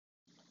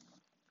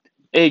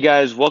Hey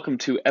guys, welcome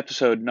to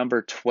episode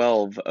number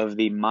 12 of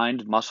the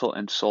Mind, Muscle,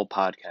 and Soul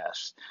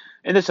podcast.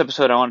 In this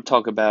episode, I want to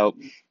talk about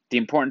the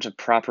importance of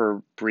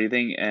proper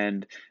breathing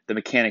and the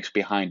mechanics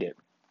behind it.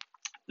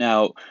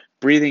 Now,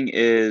 breathing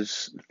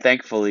is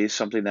thankfully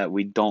something that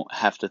we don't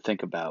have to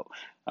think about.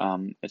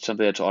 It's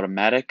something that's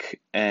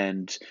automatic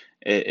and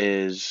it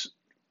is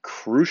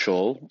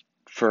crucial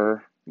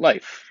for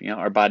life.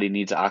 Our body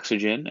needs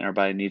oxygen and our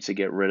body needs to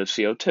get rid of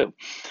CO2.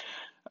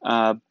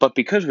 But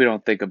because we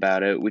don't think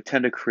about it, we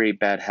tend to create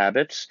bad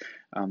habits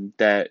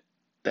that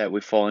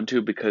we fall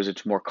into because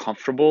it's more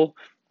comfortable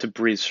to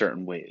breathe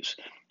certain ways.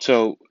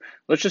 So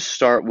let's just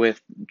start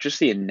with just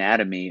the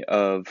anatomy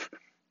of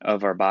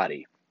our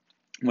body.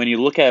 When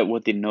you look at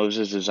what the nose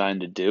is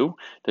designed to do,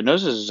 the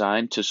nose is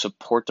designed to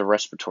support the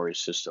respiratory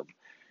system.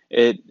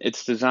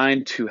 It's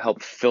designed to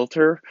help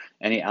filter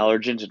any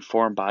allergens and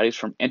foreign bodies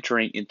from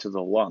entering into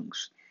the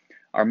lungs.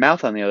 Our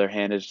mouth, on the other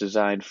hand, is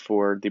designed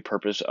for the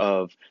purpose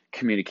of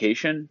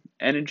communication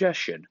and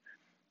ingestion.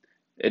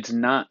 It's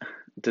not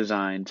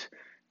designed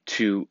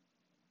to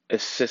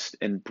assist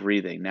in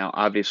breathing. Now,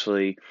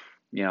 obviously,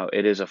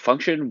 it is a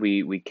function.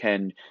 We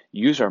can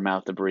use our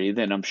mouth to breathe,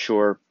 and I'm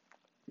sure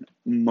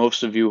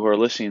most of you who are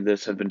listening to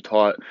this have been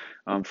taught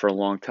for a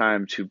long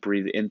time to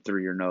breathe in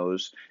through your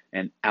nose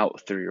and out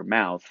through your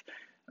mouth.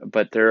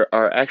 But there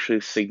are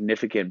actually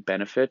significant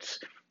benefits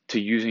to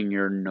using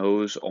your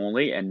nose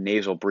only and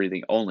nasal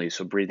breathing only,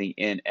 so breathing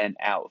in and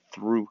out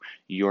through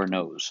your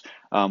nose.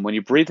 When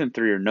you breathe in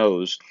through your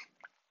nose,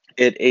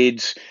 it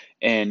aids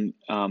and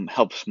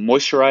helps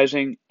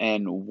moisturizing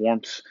and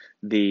warms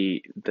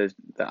the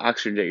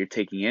oxygen that you're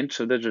taking in,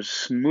 so there's a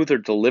smoother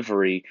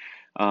delivery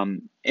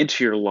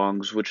into your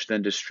lungs, which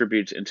then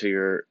distributes into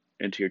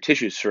your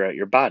tissues throughout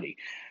your body.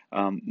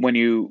 When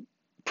you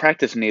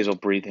practice nasal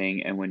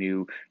breathing and when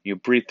you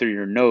breathe through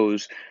your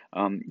nose,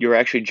 you're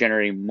actually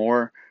generating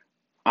more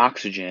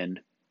oxygen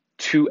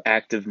to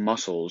active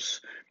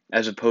muscles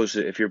as opposed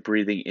to if you're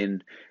breathing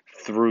in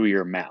through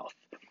your mouth.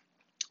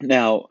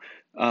 Now,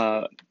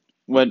 uh,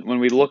 when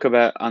we look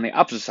about on the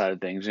opposite side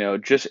of things,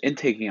 just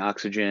intaking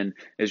oxygen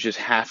is just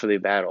half of the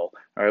battle.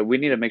 All right, we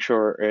need to make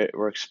sure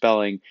we're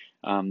expelling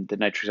the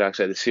nitrous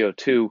oxide, the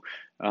CO2,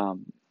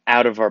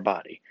 out of our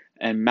body.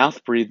 And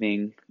mouth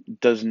breathing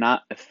does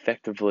not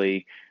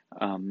effectively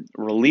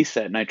release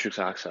that nitrous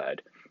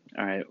oxide.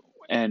 All right,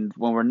 and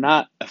when we're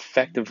not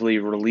effectively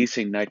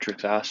releasing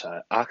nitrous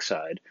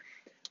oxide,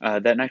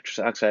 that nitrous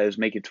oxide is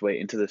making its way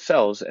into the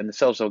cells, and the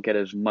cells don't get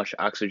as much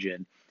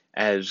oxygen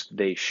as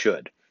they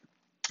should,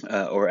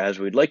 or as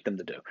we'd like them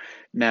to do.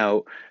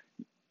 Now,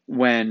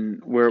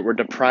 when we're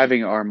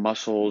depriving our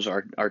muscles,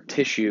 our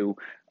tissue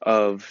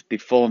of the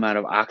full amount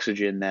of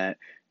oxygen that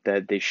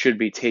they should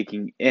be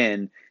taking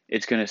in,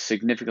 it's going to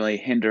significantly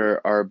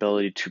hinder our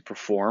ability to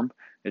perform.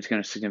 It's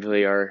going to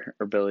significantly our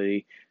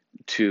ability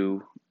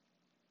to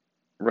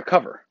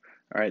recover.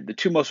 All right, the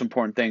two most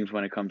important things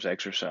when it comes to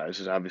exercise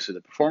is obviously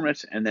the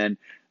performance, and then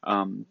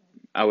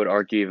I would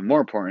argue even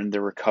more important,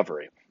 the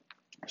recovery.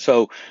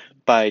 So,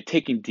 by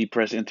taking deep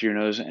breaths in through your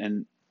nose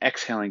and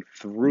exhaling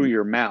through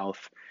your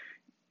mouth,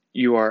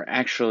 you are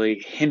actually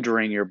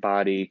hindering your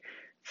body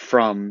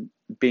from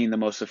being the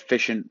most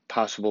efficient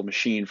possible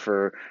machine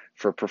for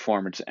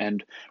performance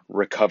and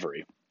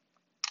recovery.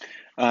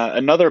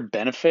 Another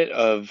benefit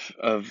of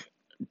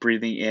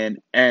breathing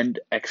in and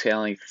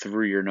exhaling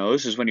through your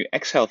nose is when you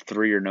exhale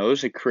through your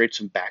nose, it creates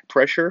some back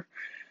pressure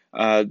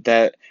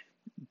that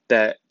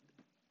that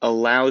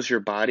allows your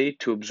body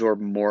to absorb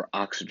more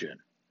oxygen.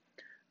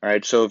 All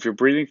right, so if you're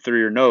breathing through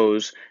your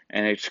nose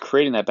and it's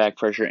creating that back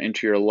pressure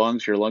into your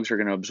lungs are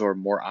going to absorb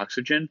more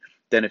oxygen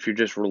than if you're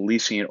just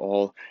releasing it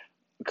all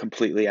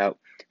completely out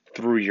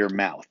through your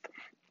mouth.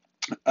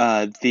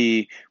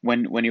 The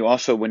when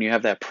you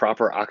have that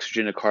proper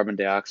oxygen to carbon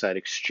dioxide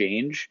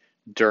exchange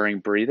during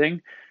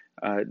breathing,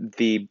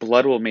 the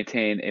blood will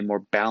maintain a more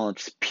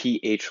balanced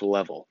pH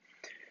level.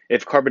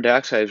 If carbon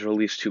dioxide is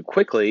released too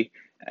quickly,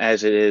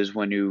 as it is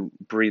when you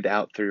breathe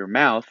out through your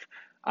mouth,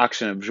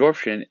 oxygen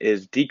absorption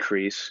is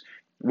decreased,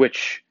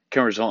 which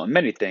can result in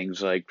many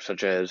things, like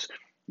such as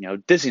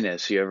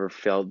dizziness. You ever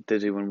felt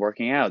dizzy when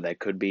working out? That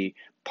could be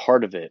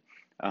part of it.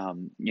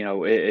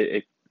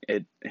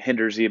 It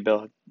hinders the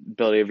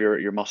ability of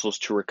your muscles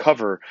to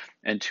recover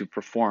and to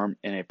perform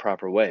in a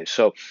proper way.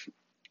 So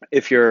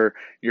if your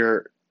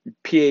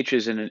pH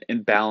is in an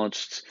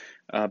imbalanced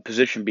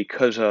position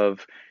because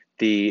of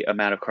the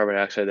amount of carbon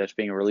dioxide that's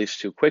being released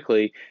too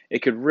quickly, it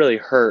could really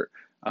hurt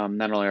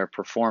not only our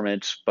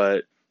performance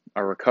but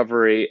our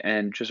recovery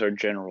and just our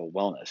general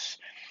wellness.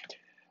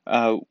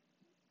 Uh,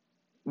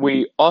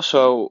 we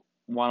also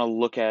want to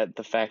look at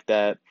the fact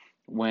that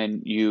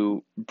when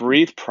you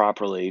breathe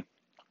properly,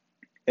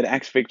 it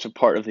activates a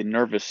part of the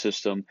nervous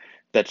system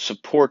that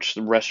supports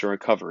the rest and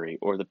recovery,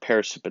 or the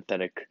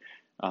parasympathetic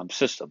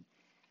system.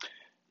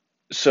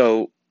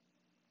 So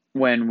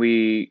when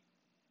we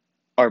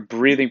are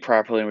breathing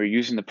properly and we're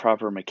using the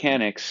proper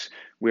mechanics,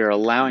 we are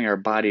allowing our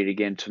body to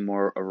get into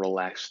more a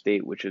relaxed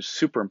state, which is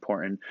super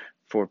important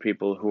for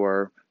people who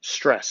are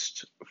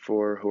stressed,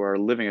 for who are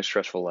living a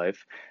stressful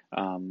life,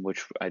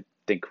 which I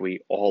think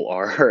we all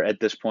are at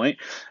this point.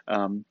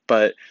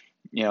 But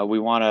we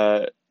want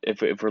to,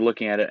 if we're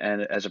looking at it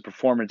and as a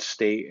performance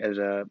state, as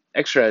a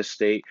exercise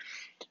state,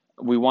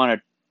 we want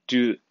to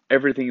do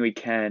everything we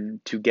can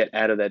to get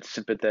out of that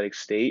sympathetic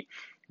state,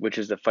 which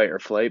is the fight or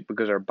flight,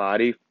 because our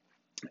body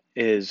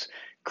is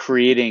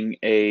creating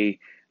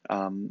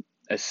um,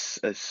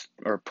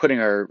 or putting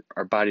our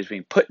bodies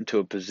being put into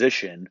a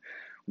position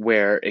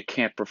where it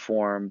can't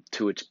perform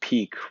to its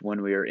peak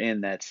when we are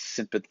in that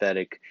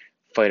sympathetic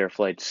fight or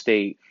flight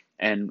state.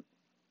 And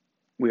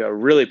we are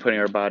really putting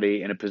our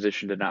body in a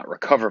position to not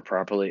recover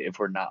properly if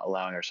we're not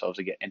allowing ourselves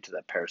to get into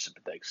that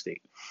parasympathetic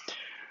state.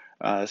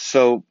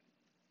 So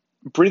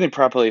breathing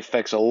properly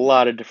affects a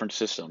lot of different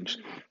systems.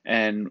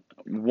 And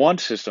one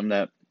system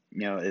that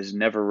is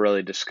never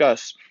really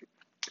discussed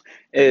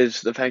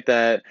is the fact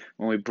that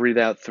when we breathe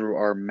out through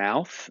our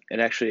mouth, it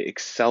actually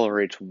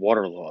accelerates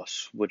water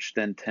loss, which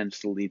then tends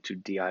to lead to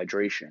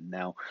dehydration.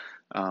 Now,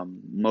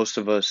 most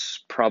of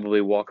us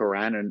probably walk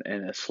around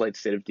in a slight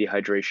state of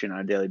dehydration on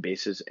a daily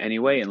basis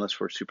anyway, unless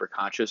we're super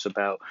conscious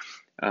about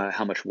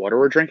how much water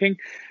we're drinking.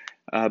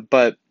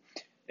 But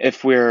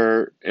if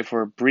we're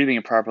breathing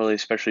improperly,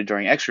 especially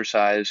during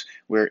exercise,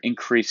 we're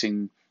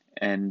increasing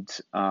and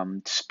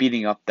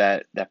speeding up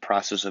that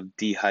process of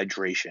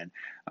dehydration,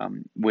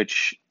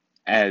 which,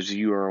 as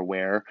you are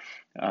aware,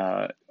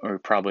 or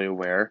probably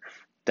aware,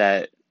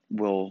 that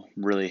will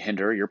really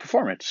hinder your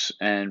performance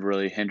and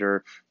really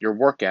hinder your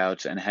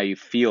workouts and how you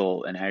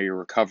feel and how you're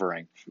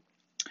recovering.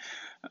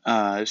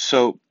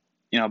 So,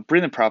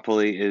 breathing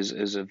properly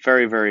is a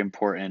very, very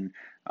important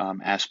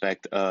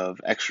aspect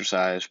of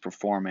exercise,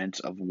 performance,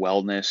 of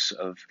wellness,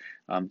 of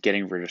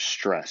getting rid of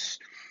stress.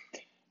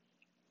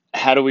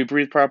 How do we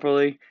breathe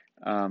properly?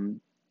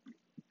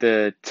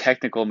 The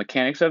technical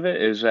mechanics of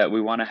it is that we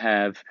want to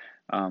have,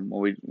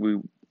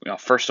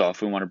 first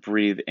off, we want to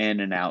breathe in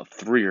and out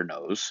through your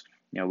nose.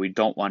 We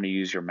don't want to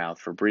use your mouth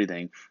for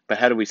breathing. But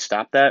how do we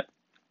stop that?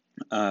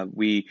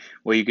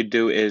 What you could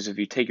do is, if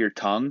you take your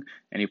tongue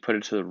and you put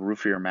it to the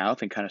roof of your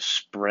mouth and kind of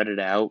spread it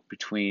out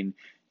between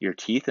your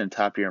teeth and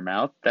top of your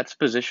mouth, that's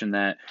the position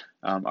that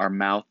our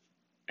mouth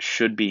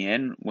should be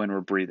in when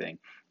we're breathing.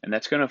 And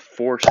that's going to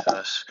force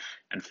us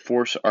and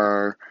force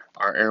our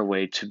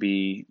airway to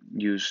be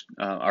used,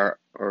 or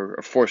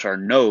force our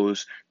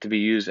nose to be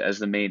used as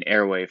the main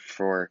airway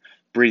for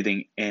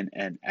breathing in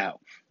and out.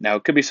 Now,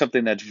 it could be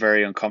something that's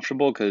very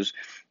uncomfortable because,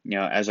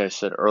 as I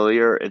said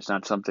earlier, it's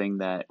not something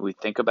that we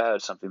think about.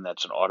 It's something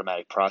that's an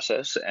automatic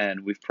process,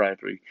 and we've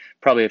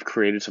probably have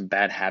created some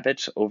bad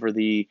habits over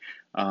the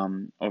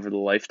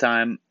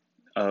lifetime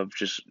of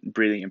just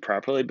breathing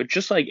improperly. But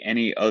just like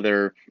any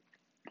other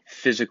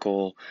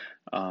physical,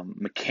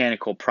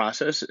 mechanical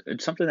process,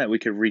 it's something that we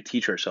could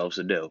reteach ourselves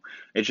to do.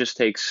 It just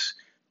takes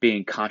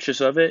being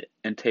conscious of it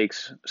and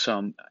takes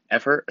some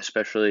effort,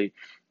 especially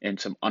in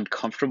some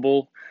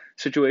uncomfortable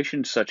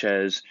situations, such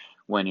as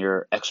when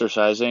you're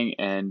exercising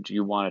and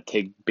you want to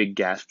take big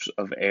gasps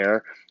of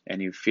air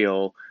and you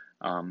feel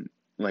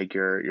like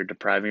you're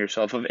depriving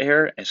yourself of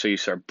air, and so you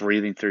start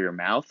breathing through your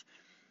mouth.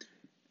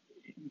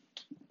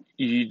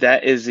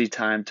 That is the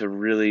time to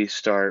really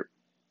start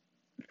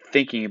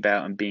thinking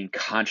about and being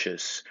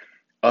conscious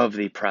of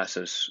the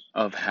process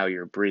of how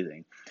you're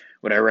breathing.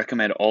 What I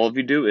recommend all of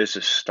you do is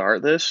to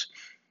start this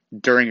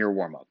during your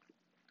warm up.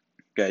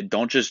 Okay,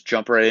 don't just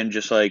jump right in,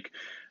 just like,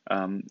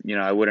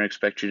 I wouldn't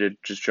expect you to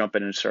just jump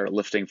in and start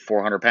lifting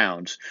 400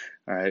 pounds.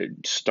 All right,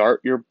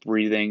 start your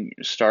breathing,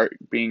 start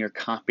being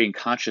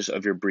conscious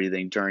of your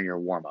breathing during your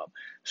warm up.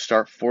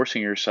 Start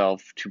forcing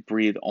yourself to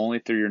breathe only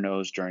through your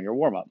nose during your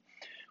warm up.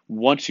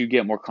 Once you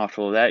get more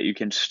comfortable with that, you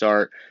can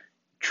start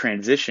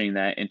transitioning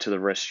that into the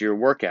rest of your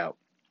workout,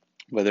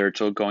 whether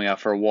it's going out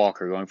for a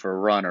walk or going for a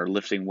run or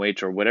lifting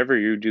weights or whatever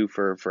you do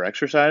for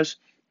exercise.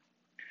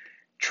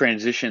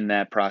 Transition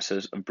that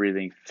process of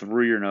breathing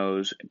through your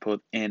nose,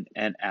 both in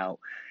and out,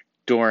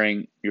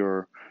 during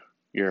your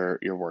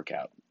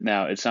workout.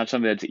 Now, it's not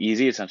something that's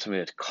easy, it's not something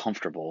that's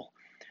comfortable,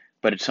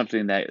 but it's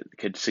something that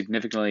could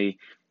significantly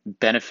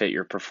benefit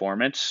your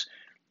performance,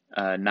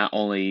 not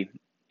only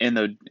in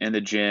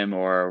the gym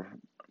or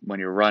when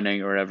you're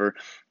running or whatever,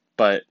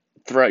 but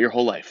throughout your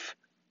whole life.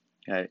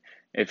 Okay?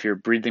 If you're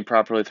breathing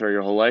properly throughout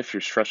your whole life,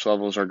 your stress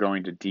levels are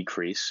going to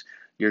decrease.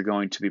 You're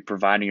going to be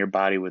providing your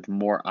body with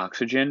more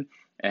oxygen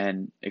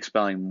and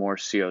expelling more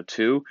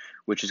CO2,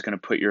 which is going to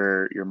put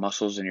your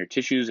muscles and your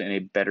tissues in a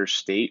better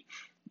state,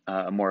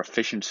 a more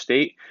efficient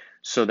state,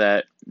 so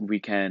that we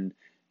can,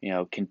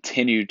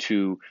 continue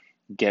to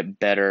get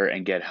better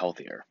and get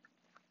healthier.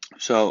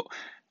 So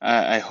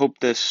I hope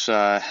this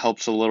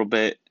helps a little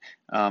bit.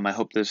 I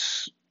hope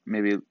this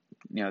maybe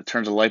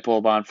turns a light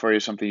bulb on for you,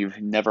 something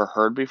you've never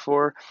heard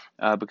before,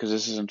 because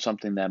this isn't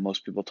something that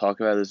most people talk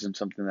about. This isn't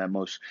something that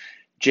most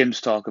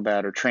gyms talk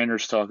about or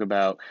trainers talk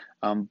about.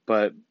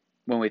 But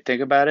when we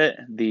think about it,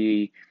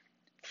 the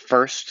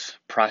first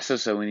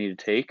process that we need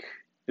to take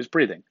is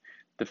breathing.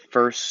 The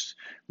first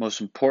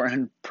most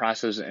important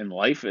process in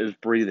life is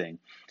breathing.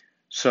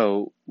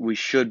 So we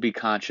should be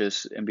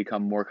conscious and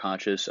become more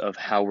conscious of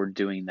how we're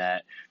doing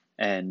that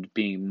and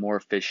being more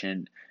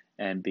efficient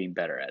and being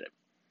better at it.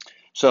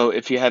 So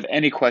if you have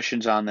any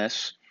questions on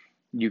this,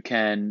 you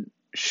can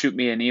shoot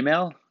me an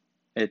email.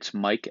 It's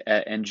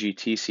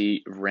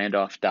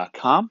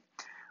mike@ngtcrandolph.com,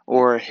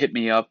 or hit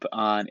me up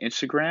on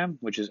Instagram,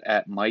 which is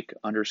at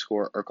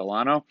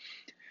Mike_Ercolano,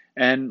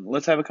 and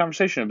let's have a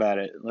conversation about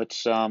it.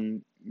 If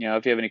you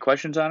have any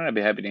questions on it, I'd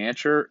be happy to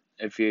answer.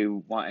 If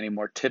you want any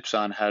more tips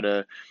on how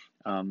to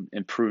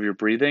improve your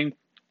breathing,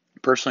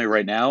 personally,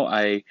 right now,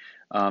 I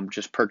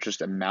just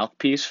purchased a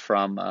mouthpiece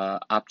from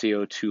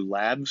Optio 2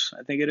 Labs,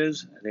 I think it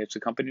is. I think it's the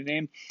company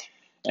name.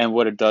 And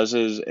what it does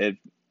is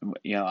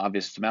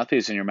obviously it's a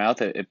mouthpiece in your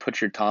mouth. It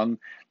puts your tongue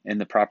in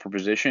the proper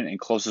position and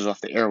closes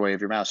off the airway of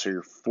your mouth, so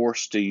you're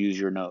forced to use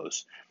your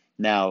nose.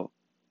 Now,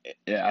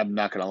 I'm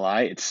not gonna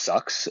lie, it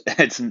sucks.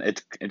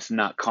 It's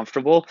not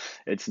comfortable.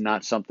 It's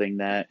not something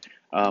that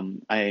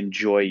I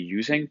enjoy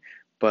using,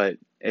 but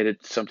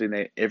it's something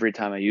that every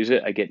time I use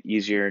it, I get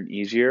easier and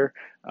easier,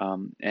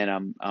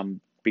 and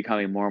I'm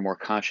becoming more and more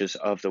conscious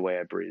of the way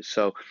I breathe.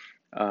 So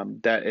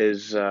that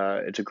is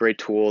it's a great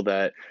tool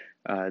that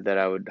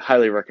I would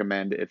highly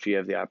recommend if you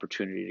have the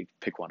opportunity to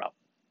pick one up.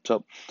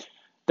 So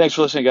thanks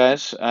for listening,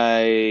 guys.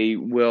 I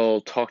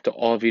will talk to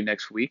all of you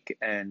next week,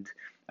 and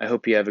I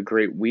hope you have a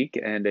great week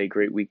and a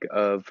great week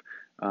of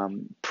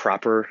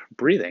proper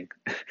breathing.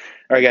 All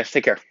right, guys,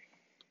 take care.